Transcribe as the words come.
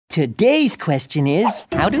Today's question is,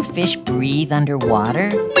 how do fish breathe underwater?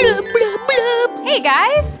 Bloop, bloop, bloop. Hey,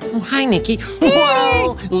 guys. Oh, hi, Nikki.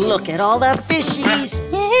 Whoa, look at all the fishies.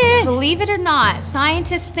 Believe it or not,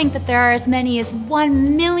 scientists think that there are as many as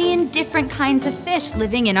 1 million different kinds of fish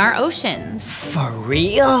living in our oceans. For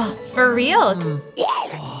real? For real.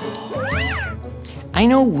 I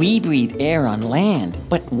know we breathe air on land,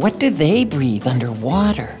 but what do they breathe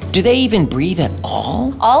underwater? Do they even breathe at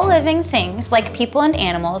all? All living things, like people and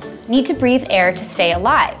animals, need to breathe air to stay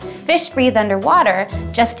alive. Fish breathe underwater,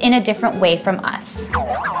 just in a different way from us.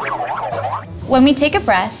 When we take a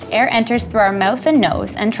breath, air enters through our mouth and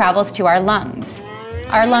nose and travels to our lungs.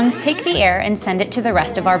 Our lungs take the air and send it to the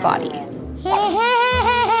rest of our body.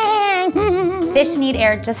 Fish need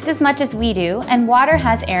air just as much as we do, and water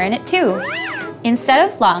has air in it too. Instead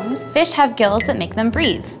of lungs, fish have gills that make them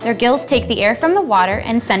breathe. Their gills take the air from the water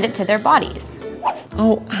and send it to their bodies.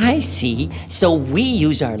 Oh, I see. So we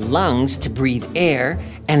use our lungs to breathe air,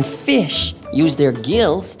 and fish use their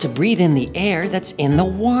gills to breathe in the air that's in the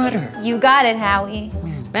water. You got it, Howie.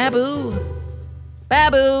 Baboo!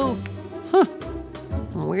 Baboo! Huh.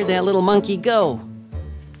 Where'd that little monkey go?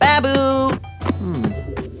 Baboo!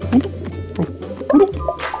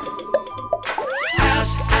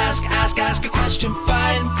 Ask a question,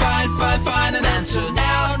 find an answer.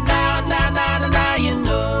 Now you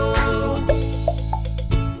know.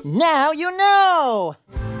 Now you know!